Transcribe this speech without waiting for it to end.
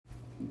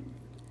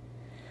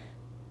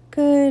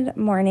Good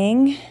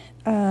morning.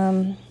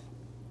 What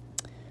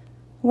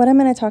I'm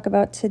going to talk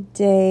about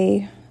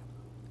today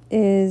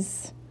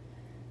is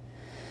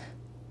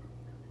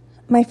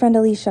my friend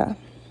Alicia.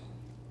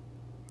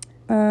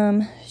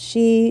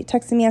 She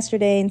texted me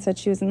yesterday and said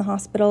she was in the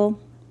hospital.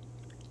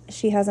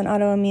 She has an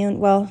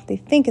they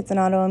think it's an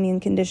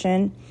autoimmune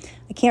condition.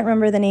 I can't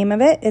remember the name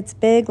of it. It's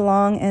big,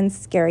 long, and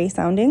scary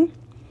sounding.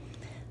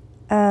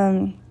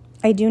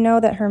 I do know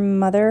that her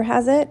mother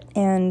has it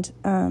and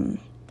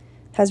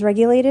has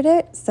regulated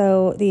it,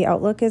 so the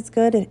outlook is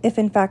good if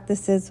in fact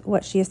this is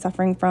what she is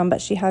suffering from,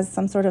 but she has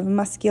some sort of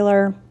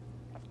muscular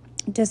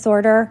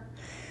disorder.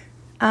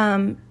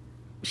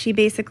 She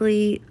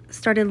basically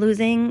started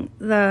losing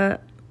the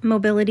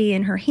mobility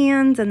in her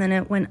hands, and then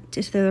it went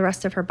to the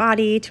rest of her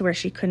body to where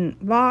she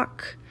couldn't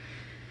walk.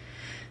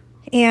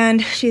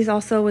 And she's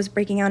also was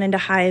breaking out into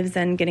hives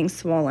and getting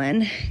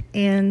swollen.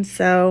 And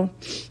so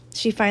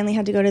she finally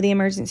had to go to the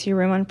emergency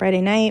room on Friday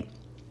night.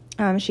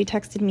 She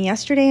texted me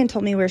yesterday and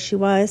told me where she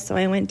was, so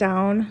I went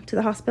down to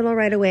the hospital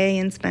right away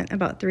and spent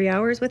about 3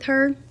 hours with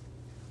her.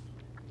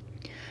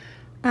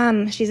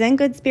 She's in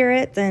good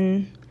spirits,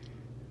 and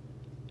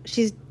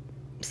she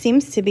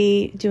seems to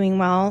be doing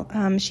well.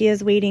 She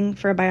is waiting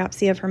for a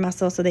biopsy of her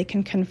muscle so they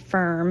can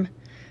confirm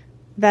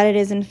that it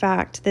is in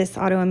fact this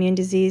autoimmune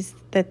disease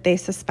that they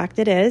suspect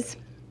it is,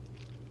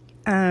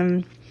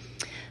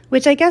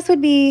 which I guess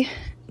would be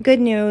good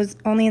news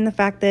only in the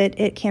fact that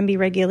it can be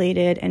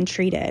regulated and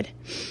treated.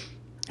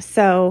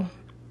 So,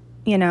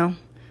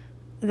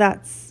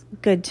 that's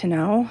good to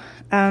know.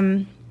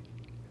 I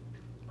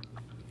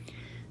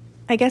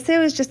guess it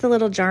was just a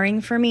little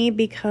jarring for me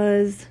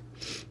because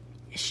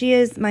she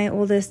is my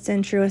oldest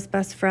and truest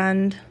best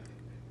friend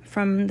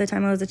from the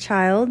time I was a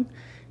child,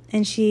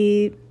 and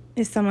she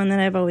is someone that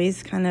I've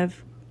always kind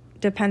of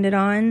depended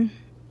on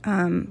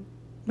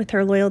with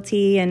her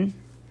loyalty and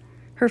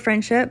her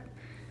friendship.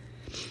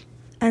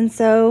 And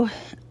so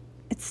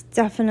it's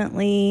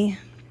definitely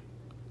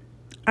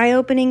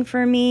eye-opening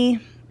for me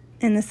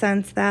in the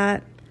sense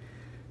that,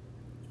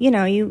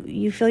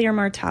 you feel your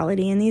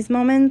mortality in these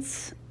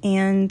moments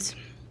and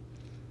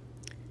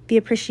the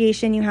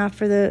appreciation you have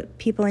for the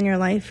people in your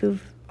life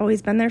who've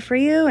always been there for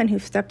you and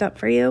who've stepped up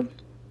for you.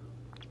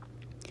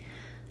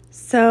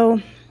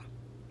 So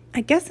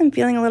I guess I'm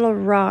feeling a little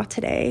raw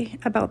today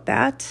about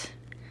that,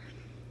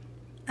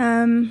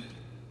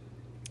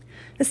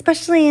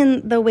 especially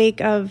in the wake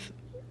of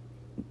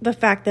the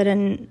fact that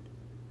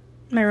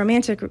my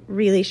romantic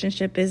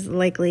relationship is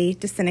likely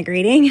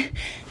disintegrating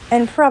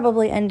and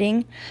probably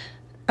ending.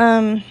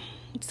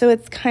 So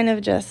it's kind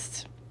of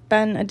just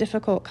been a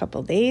difficult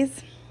couple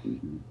days.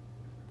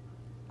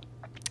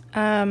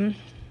 But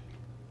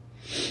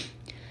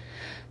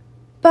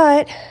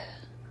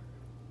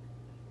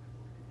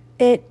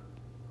it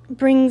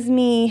brings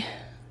me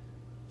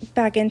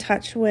back in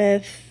touch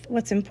with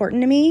what's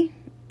important to me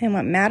and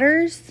what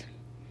matters.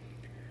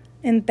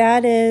 And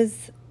that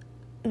is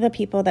the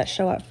people that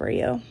show up for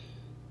you.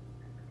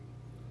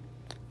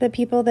 The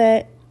people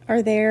that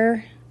are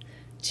there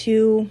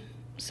to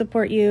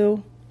support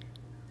you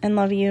and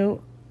love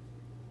you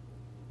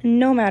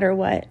no matter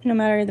what, no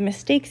matter the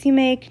mistakes you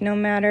make, no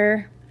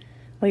matter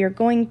what you're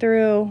going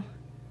through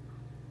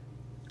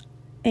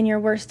in your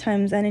worst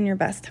times and in your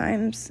best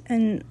times.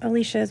 And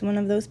Alicia is one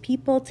of those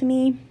people to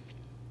me.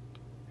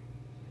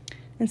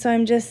 And so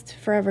I'm just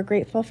forever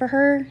grateful for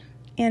her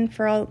and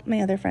for all my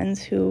other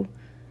friends who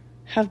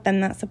have been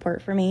that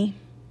support for me.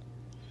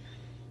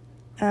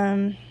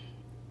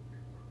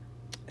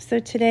 So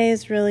today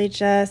is really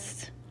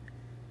just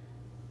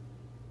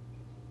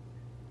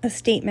a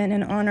statement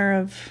in honor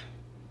of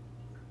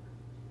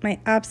my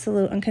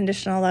absolute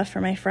unconditional love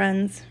for my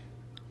friends.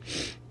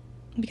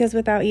 Because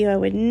without you, I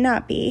would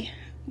not be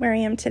where I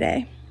am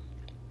today.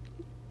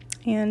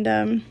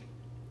 And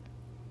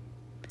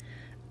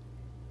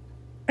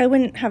I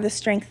wouldn't have the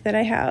strength that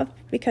I have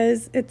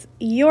because it's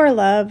your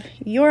love,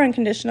 your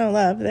unconditional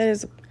love, that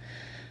is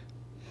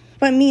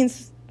what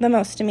means the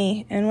most to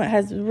me and what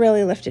has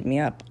really lifted me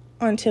up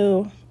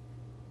onto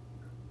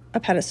a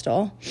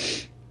pedestal.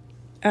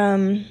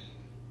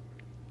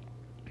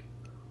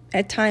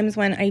 At times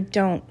when I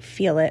don't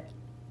feel it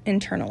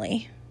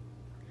internally.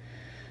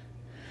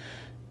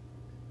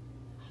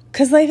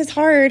 Because life is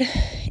hard,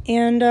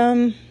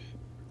 and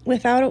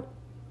without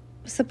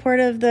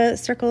support of the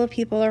circle of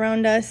people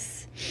around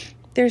us,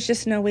 there's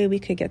just no way we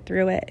could get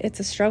through it. It's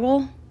a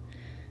struggle.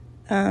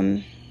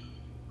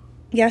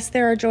 Yes,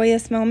 there are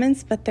joyous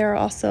moments, but there are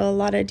also a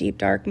lot of deep,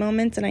 dark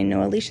moments, and I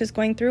know Alicia's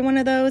going through one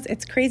of those.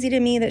 It's crazy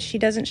to me that she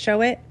doesn't show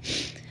it.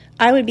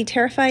 I would be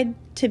terrified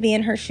to be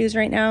in her shoes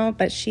right now,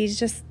 but she's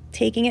just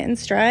taking it in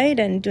stride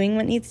and doing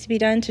what needs to be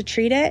done to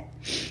treat it.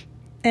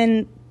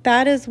 And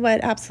that is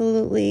what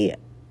absolutely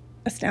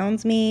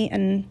astounds me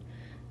and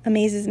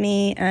amazes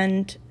me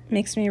and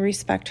makes me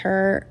respect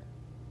her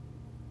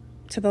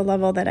to the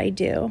level that I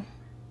do,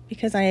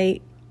 because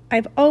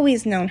I've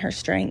always known her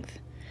strength,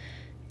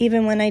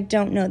 even when I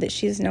don't know that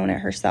she's known it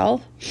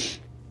herself.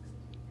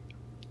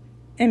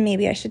 And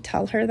maybe I should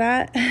tell her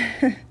that.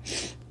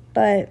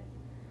 But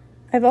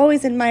I've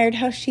always admired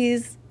how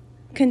she's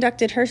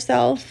conducted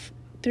herself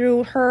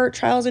through her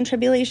trials and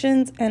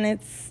tribulations, and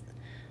it's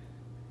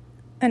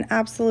an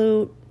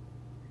absolute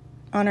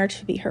honor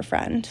to be her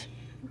friend.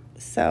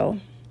 So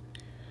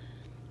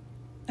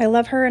I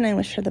love her and I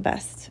wish her the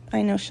best.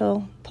 I know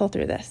she'll pull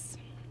through this.